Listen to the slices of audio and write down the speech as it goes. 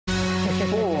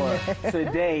For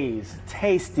today's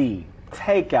tasty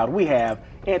takeout, we have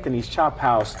Anthony's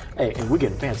Chophouse. Hey, and we're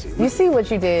getting fancy. You see what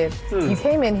you did? You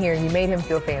came in here and you made him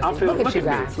feel fancy. Look at you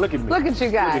guys. Look at me. Look at you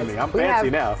guys. Look at me. I'm fancy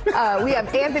now. We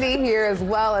have Anthony here as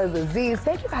well as Aziz.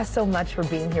 Thank you guys so much for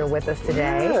being here with us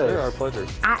today. Yes. Our pleasure.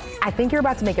 I think you're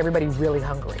about to make everybody really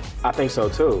hungry. I think so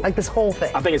too. Like this whole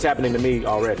thing. I think it's happening to me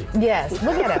already. Yes.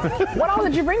 Look at him. What all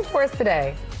did you bring for us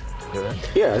today?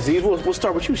 Yeah, Aziz, we'll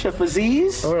start with you, Chef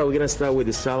Aziz. All right, we're gonna start with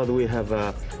the salad. We have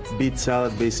a beet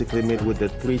salad, basically made with the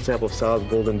three types of salad: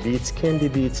 golden beets, candy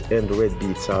beets, and red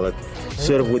beet salad.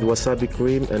 Served with wasabi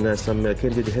cream and some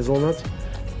candied hazelnut,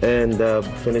 and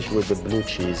finished with the blue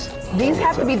cheese. These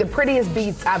have to be the prettiest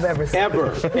beets I've ever seen.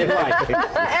 Ever in life.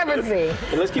 Ever seen.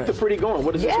 And let's keep the pretty going.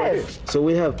 What is this right here? So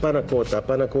we have panna cotta.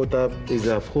 Panna cotta is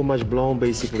a fromage blanc,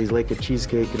 basically it's like a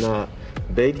cheesecake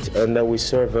baked, and then we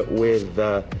serve it with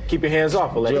Keep your hands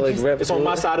off, jelly Alexa. It's on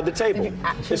my side of the table.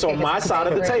 It's on my side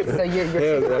of the table. So you're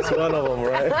yeah, that's one of them,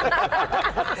 right?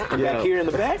 Back here in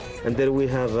the back. And then we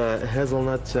have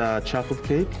hazelnut chocolate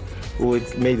cake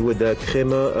made with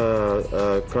creme,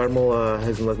 caramel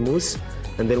hazelnut mousse.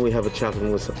 And then we have a chocolate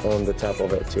mousse on the top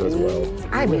of it too as well.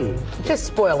 I mean, just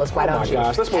spoil us, why don't you?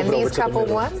 Gosh, let's move and it over these to the couple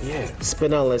middle. ones? Yeah.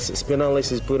 Spinalis.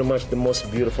 Spinalis is pretty much the most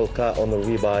beautiful cut on the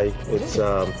ribeye.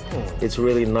 It's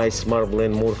really nice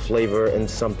marbling, more flavor, and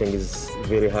something is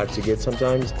very hard to get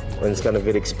sometimes, and it's kind of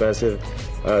very expensive.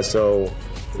 So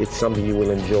it's something you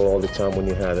will enjoy all the time when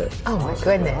you have it. Oh my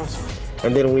goodness.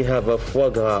 And then we have a foie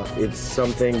gras. It's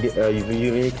something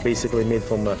unique, basically made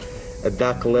from a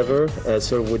duck liver,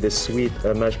 served with a sweet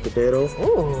mashed potato.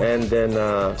 Ooh. And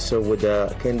then served with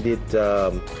candied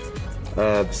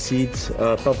seeds,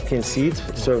 pumpkin seeds,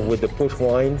 served with the port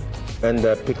wine and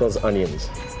pickles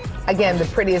onions. Again, the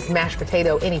prettiest mashed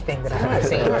potato anything that I've ever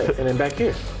seen. Right. And then back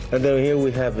here. And then here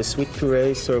we have a sweet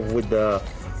puree served with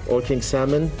Orking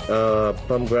salmon,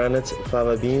 pomegranates,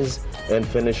 fava beans, and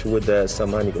finish with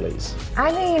some honey glaze.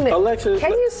 I mean, Alexis,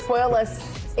 can you spoil us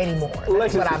anymore? That's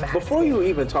Alexis, what I'm asking. before you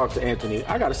even talk to Anthony,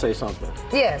 I gotta say something.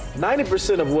 Yes.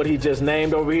 90% of what he just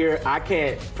named over here, I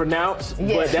can't pronounce,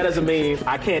 Yes. but that doesn't mean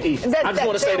I can't eat. I just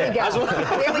want to say that.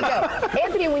 There we go.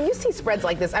 Anthony, when you see spreads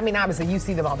like this, I mean, obviously you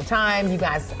see them all the time. You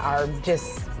guys are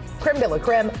just creme de la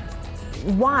creme.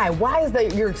 Why? Why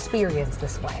is your experience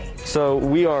this way? So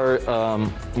we are,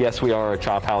 yes, we are a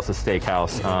Chophouse, a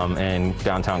steakhouse in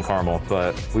downtown Carmel,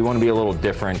 but we want to be a little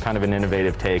different, kind of an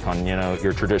innovative take on,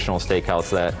 your traditional steakhouse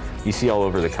that you see all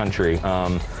over the country.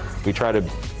 We try to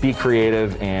be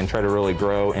creative and try to really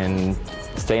grow and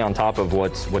stay on top of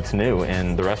what's new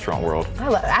in the restaurant world.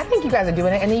 I think you guys are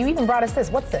doing it, and then you even brought us this.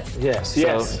 What's this? Yes, So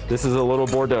yes. this is a little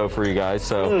Bordeaux for you guys.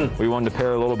 So we wanted to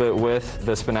pair a little bit with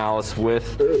the spinalis,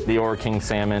 with the Ora King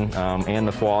salmon, and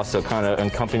the foie, so kind of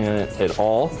accompanying it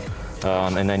all.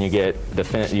 And then you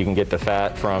can get the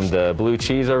fat from the blue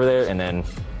cheese over there, and then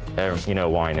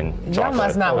wine and chocolate. Y'all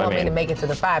must not want me to make it to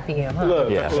the 5 p.m., huh?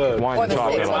 Look, Yeah, look. wine Or and the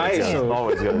chocolate. 6 p.m.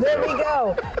 Always good. There we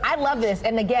go. I love this.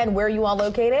 And again, where are you all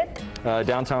located?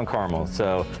 Downtown Carmel,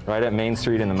 so right at Main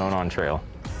Street in the Monon Trail.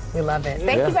 We love it.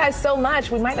 Thank you guys so much.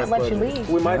 We might not let you leave.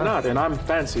 We might not, and I'm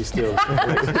fancy still.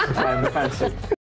 I'm fancy.